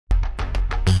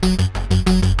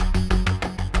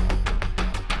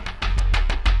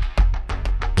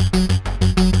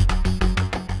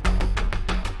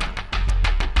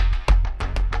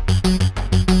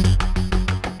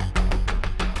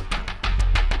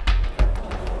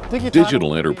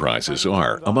Digital enterprises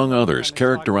are, among others,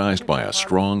 characterized by a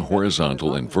strong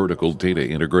horizontal and vertical data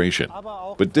integration.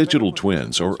 But digital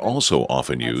twins are also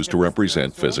often used to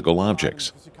represent physical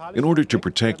objects. In order to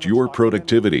protect your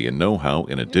productivity and know-how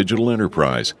in a digital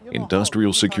enterprise,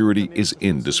 industrial security is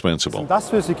indispensable. Das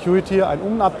für Security ein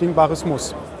unabdingbares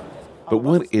Muss. But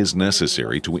what is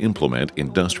necessary to implement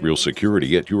industrial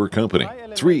security at your company?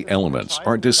 Three elements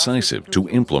are decisive to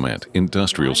implement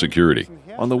industrial security.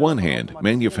 On the one hand,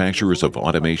 manufacturers of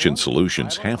automation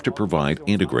solutions have to provide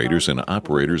integrators and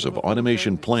operators of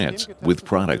automation plants with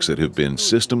products that have been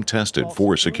system tested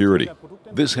for security.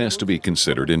 This has to be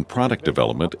considered in product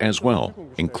development as well,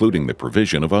 including the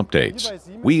provision of updates.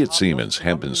 We at Siemens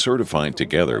have been certified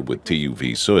together with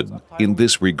TÜV Süd in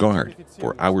this regard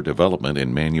for our development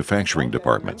and manufacturing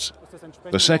departments.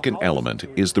 The second element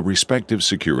is the respective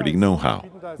security know-how.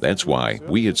 That's why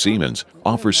we at Siemens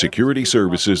offer security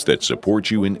services that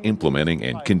support you in implementing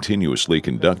and continuously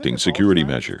conducting security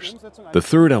measures. The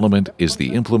third element is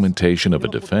the implementation of a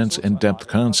defense and depth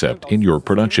concept in your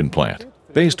production plant,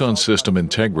 based on system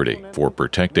integrity for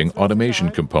protecting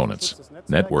automation components,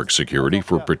 network security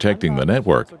for protecting the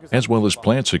network, as well as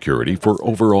plant security for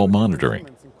overall monitoring.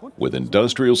 With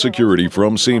industrial security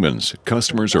from Siemens,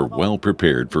 customers are well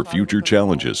prepared for future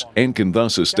challenges and can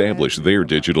thus establish their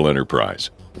digital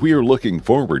enterprise. We are looking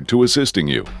forward to assisting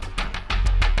you.